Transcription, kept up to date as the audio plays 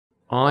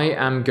I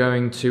am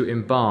going to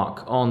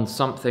embark on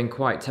something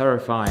quite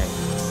terrifying.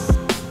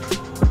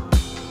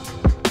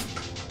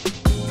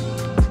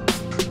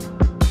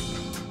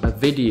 A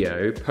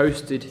video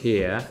posted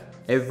here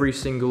every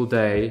single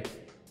day.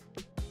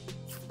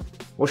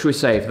 What should we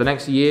say, for the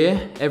next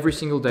year? Every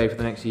single day for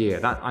the next year.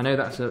 I know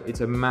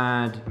it's a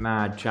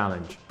mad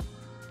challenge,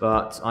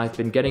 but I've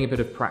been getting a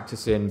bit of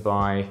practice in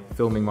by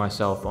filming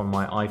myself on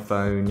my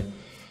iPhone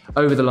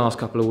over the last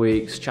couple of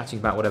weeks, chatting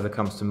about whatever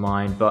comes to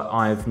mind, but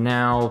I've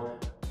now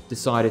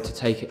decided to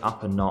take it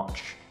up a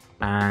notch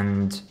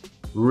and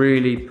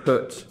really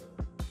put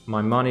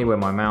my money where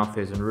my mouth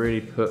is and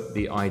really put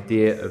the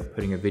idea of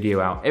putting a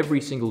video out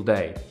every single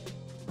day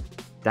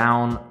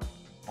down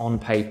on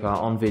paper,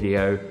 on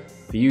video,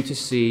 for you to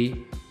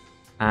see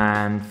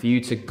and for you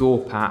to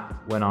gawp at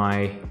when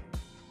I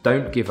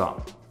don't give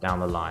up down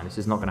the line. This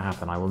is not going to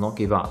happen. I will not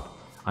give up.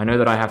 I know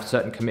that I have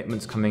certain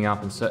commitments coming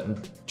up and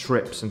certain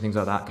trips and things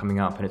like that coming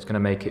up, and it's going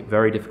to make it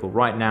very difficult.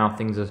 Right now,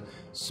 things are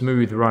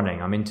smooth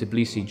running. I'm in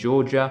Tbilisi,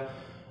 Georgia.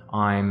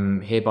 I'm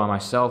here by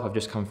myself. I've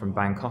just come from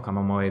Bangkok. I'm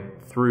on my way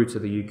through to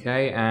the UK,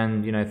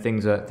 and you know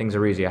things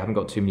are easy. I haven't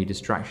got too many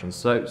distractions.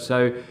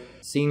 So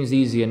seems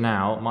easier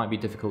now. It might be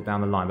difficult down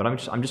the line, but I'm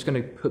just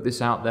going to put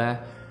this out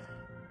there.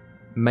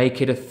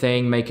 Make it a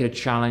thing, make it a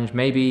challenge,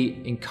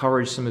 maybe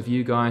encourage some of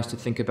you guys to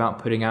think about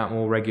putting out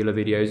more regular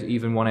videos,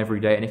 even one every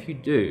day. And if you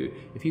do,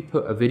 if you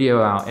put a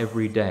video out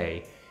every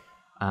day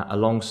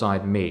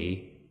alongside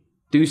me,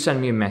 do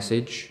send me a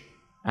message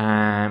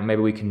and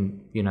maybe we can,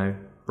 you know,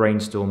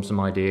 brainstorm some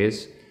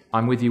ideas.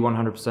 I'm with you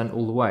 100%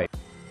 all the way.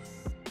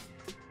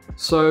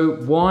 So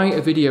why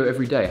a video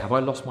every day? Have I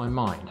lost my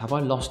mind? Have I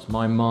lost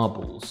my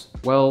marbles?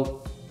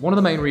 Well, one of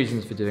the main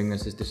reasons for doing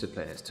this is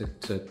discipline. It's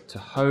to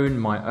hone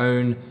my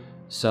own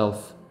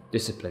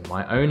self-discipline,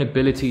 my own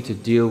ability to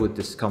deal with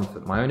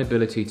discomfort, my own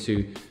ability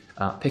to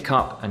pick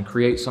up and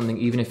create something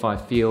even if I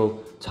feel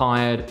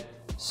tired,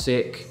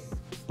 sick,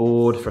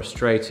 bored,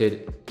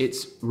 frustrated.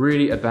 It's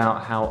really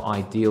about how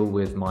I deal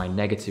with my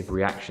negative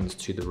reactions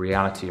to the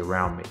reality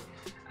around me.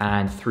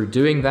 And through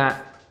doing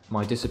that,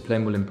 my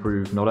discipline will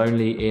improve not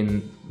only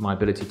in my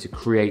ability to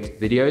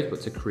create videos,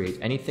 but to create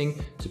anything,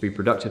 to be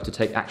productive, to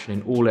take action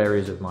in all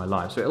areas of my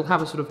life. So it'll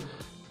have a sort of,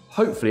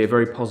 hopefully a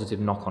very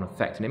positive knock-on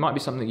effect. And it might be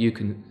something that you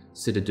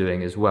consider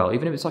doing as well,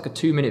 even if it's like a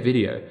 2-minute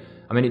video.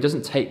 I mean, it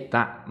doesn't take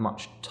that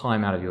much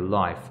time out of your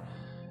life.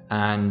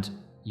 And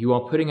you are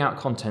putting out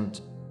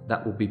content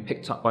that will be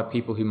picked up by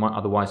people who might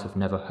otherwise have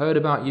never heard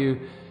about you.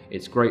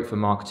 It's great for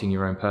marketing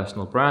your own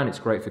personal brand. It's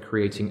great for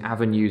creating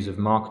avenues of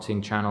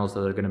marketing channels that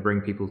are going to bring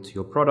people to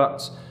your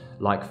products,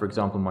 like, for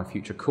example, my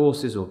future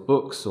courses or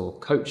books or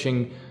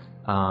coaching,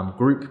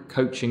 group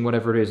coaching,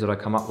 whatever it is that I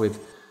come up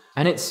with.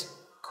 And it's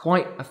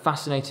quite a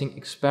fascinating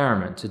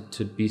experiment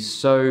to be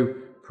so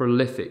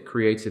prolific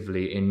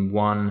creatively in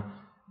one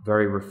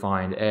very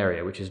refined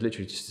area, which is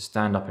literally just to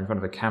stand up in front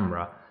of a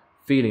camera,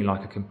 feeling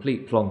like a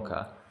complete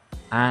plonker,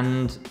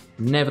 and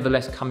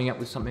nevertheless coming up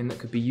with something that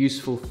could be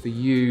useful for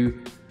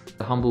you,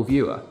 the humble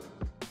viewer.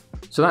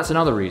 So that's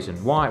another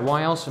reason.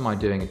 Why else am I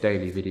doing a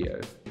daily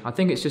video? I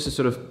think it's just to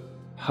sort of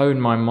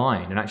hone my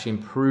mind and actually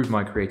improve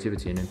my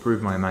creativity and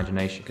improve my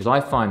imagination, because I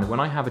find that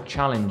when I have a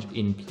challenge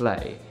in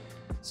play,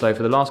 so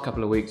for the last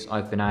couple of weeks,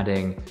 I've been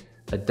adding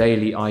a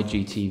daily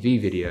IGTV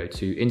video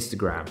to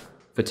Instagram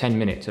for 10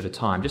 minutes at a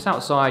time, just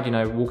outside, you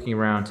know, walking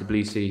around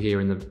Tbilisi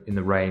here in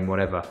the rain,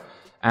 whatever.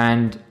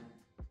 And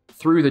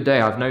through the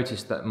day, I've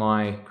noticed that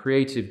my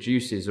creative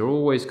juices are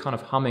always kind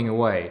of humming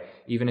away,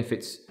 even if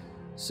it's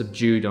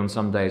subdued on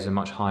some days and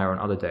much higher on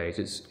other days.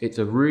 It's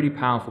a really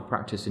powerful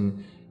practice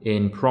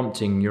in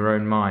prompting your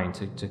own mind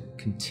to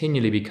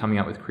continually be coming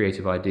up with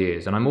creative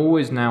ideas. And I'm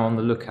always now on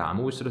the lookout. I'm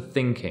always sort of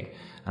thinking.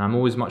 And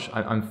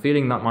I'm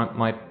feeling that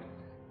my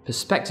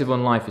perspective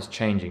on life is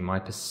changing, my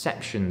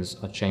perceptions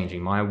are changing,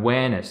 my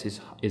awareness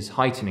is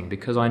heightening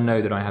because I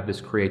know that I have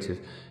this creative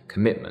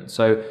commitment.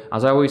 So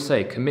as I always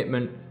say,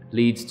 commitment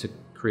leads to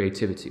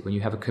creativity. When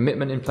you have a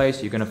commitment in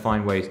place, you're going to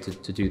find ways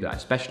to do that,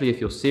 especially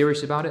if you're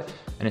serious about it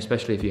and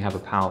especially if you have a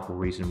powerful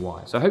reason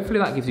why. So hopefully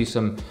that gives you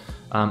some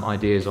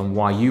ideas on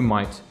why you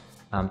might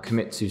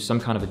commit to some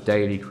kind of a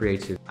daily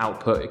creative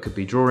output. It could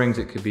be drawings,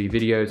 it could be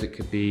videos, it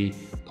could be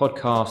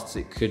podcasts,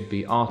 it could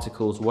be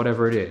articles,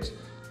 whatever it is.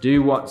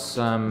 Do what's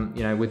you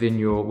know, within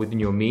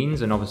your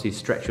means, and obviously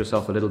stretch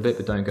yourself a little bit,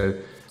 but don't go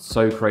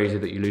so crazy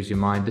that you lose your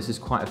mind. This is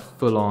quite a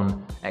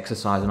full-on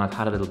exercise, and I've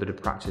had a little bit of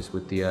practice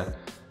with the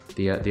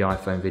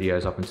iPhone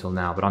videos up until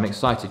now, but I'm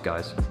excited,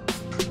 guys.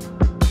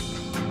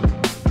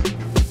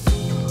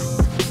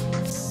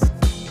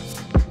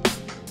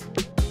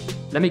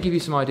 Let me give you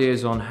some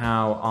ideas on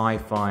how I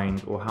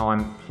find, or how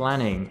I'm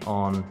planning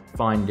on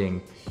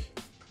finding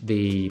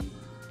the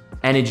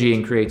energy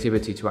and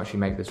creativity to actually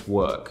make this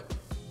work.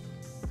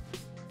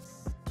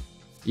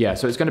 Yeah,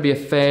 so it's going to be a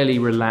fairly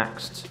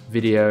relaxed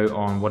video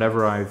on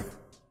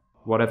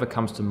whatever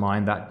comes to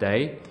mind that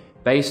day,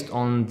 based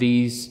on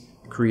these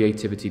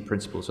creativity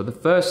principles. So the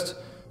first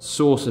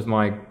source of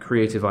my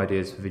creative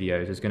ideas for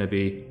videos is going to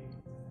be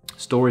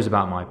stories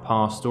about my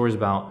past, stories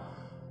about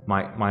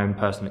my own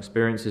personal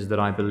experiences that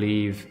I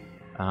believe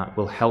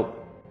will help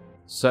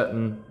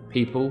certain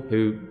people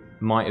who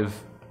might have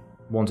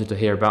wanted to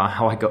hear about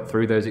how I got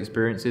through those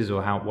experiences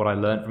or what I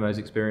learned from those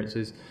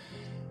experiences.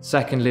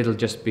 Secondly, it'll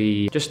just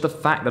be the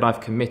fact that I've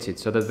committed.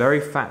 So the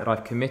very fact that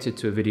I've committed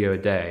to a video a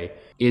day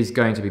is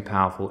going to be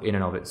powerful in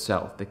and of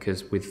itself,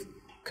 because with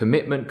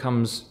commitment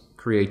comes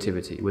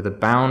creativity. With a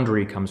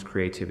boundary comes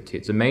creativity.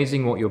 It's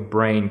amazing what your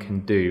brain can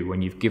do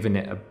when you've given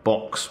it a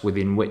box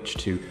within which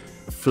to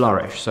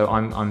flourish. So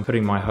I'm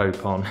putting my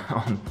hope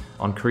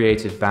on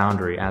creative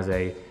boundary as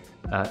a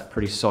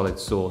pretty solid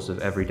source of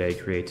everyday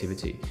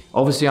creativity.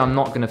 Obviously, I'm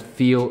not going to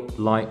feel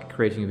like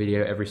creating a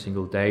video every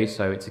single day,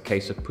 so it's a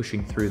case of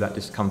pushing through that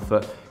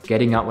discomfort,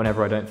 getting up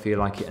whenever I don't feel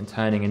like it, and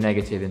turning a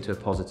negative into a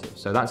positive.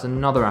 So that's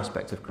another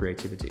aspect of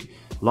creativity.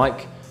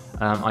 Like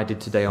I did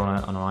today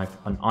on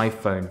an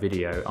iPhone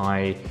video.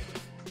 I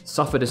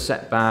suffered a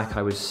setback,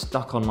 I was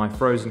stuck on my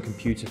frozen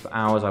computer for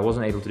hours, I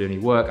wasn't able to do any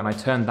work, and I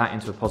turned that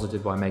into a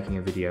positive by making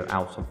a video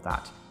out of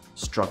that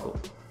struggle.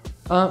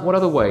 What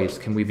other ways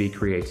can we be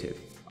creative?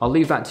 I'll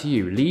leave that to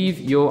you. Leave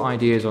your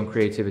ideas on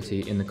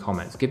creativity in the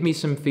comments. Give me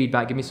some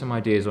feedback, give me some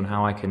ideas on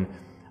how I can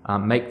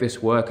make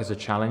this work as a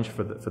challenge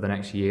for the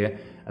next year.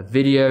 A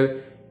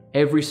video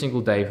every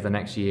single day for the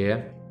next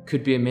year.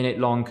 Could be a minute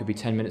long, could be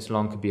 10 minutes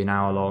long, could be an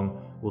hour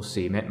long. We'll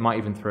see. Might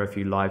even throw a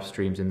few live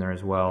streams in there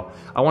as well.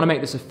 I want to make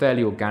this a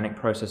fairly organic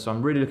process, so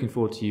I'm really looking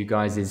forward to you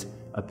guys'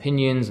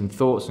 opinions and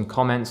thoughts and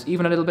comments.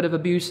 Even a little bit of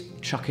abuse,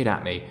 chuck it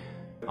at me.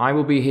 I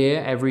will be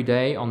here every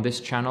day on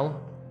this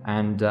channel,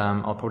 and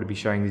I'll probably be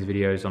sharing these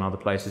videos on other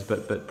places,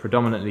 but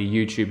predominantly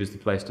YouTube is the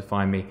place to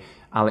find me,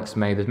 Alex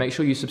Mathers. Make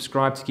sure you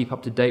subscribe to keep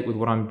up to date with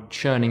what I'm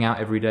churning out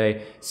every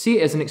day. See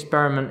it as an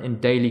experiment in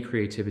daily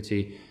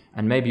creativity,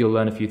 and maybe you'll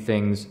learn a few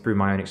things through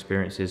my own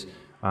experiences.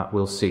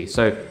 We'll see.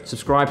 So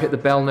subscribe, hit the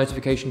bell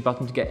notification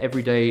button to get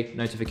everyday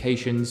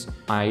notifications.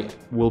 I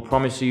will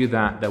promise you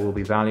that there will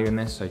be value in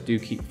this, so do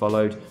keep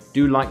followed.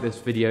 Do like this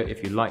video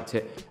if you liked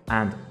it,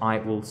 and I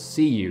will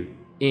see you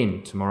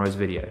in tomorrow's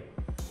video.